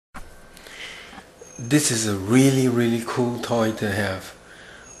This is a really cool toy to have.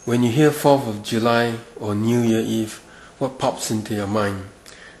 When you hear 4th of July or New Year Eve, what pops into your mind?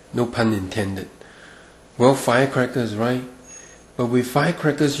 No pun intended. Well, firecrackers, right? But with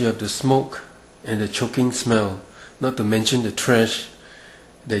firecrackers you have the smoke and the choking smell, not to mention the trash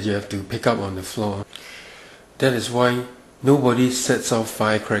that you have to pick up on the floor. That is why nobody sets off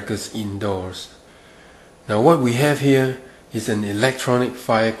firecrackers indoors. Now what we have here is an electronic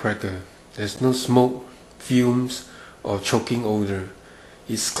firecracker. There's no smoke, fumes or choking odor.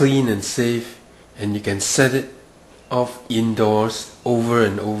 It's clean and safe, and you can set it off indoors over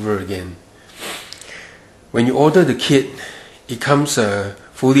and over again. When you order the kit, it comes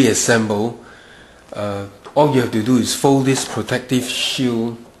fully assembled. All you have to do is fold this protective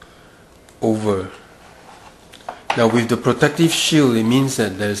shield over. Now with the protective shield, it means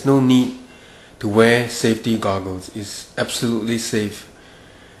that there's no need to wear safety goggles. It's absolutely safe.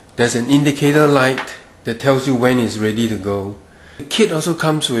 There's an indicator light that tells you when it's ready to go. The kit also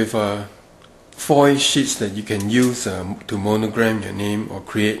comes with foil sheets that you can use to monogram your name or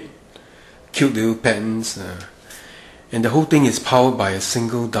create cute little patterns. And the whole thing is powered by a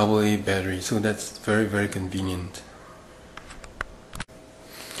single AA battery, so that's very convenient.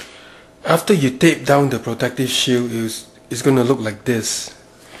 After you tape down the protective shield, it's going to look like this.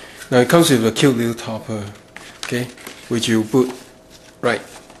 Now it comes with a cute little topper, okay, which you put right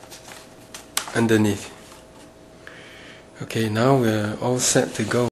underneath. Okay, now we're all set to go.